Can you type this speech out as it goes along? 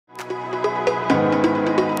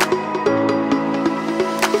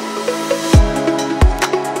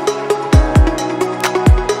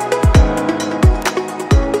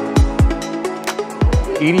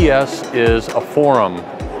EDS is a forum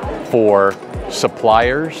for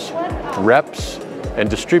suppliers, reps, and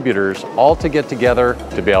distributors all to get together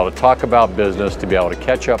to be able to talk about business, to be able to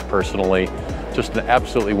catch up personally. Just an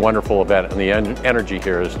absolutely wonderful event, and the energy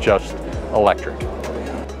here is just electric.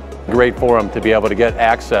 Great forum to be able to get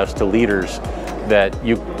access to leaders that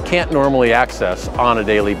you can't normally access on a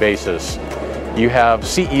daily basis. You have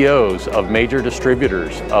CEOs of major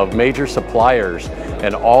distributors, of major suppliers,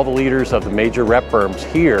 and all the leaders of the major rep firms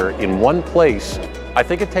here in one place. I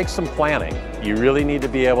think it takes some planning. You really need to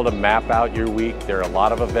be able to map out your week. There are a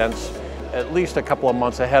lot of events at least a couple of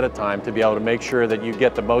months ahead of time to be able to make sure that you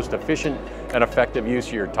get the most efficient and effective use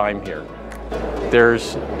of your time here.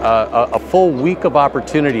 There's a full week of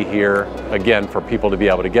opportunity here, again, for people to be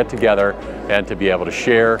able to get together and to be able to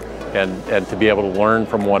share and to be able to learn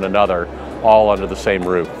from one another, all under the same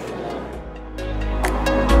roof.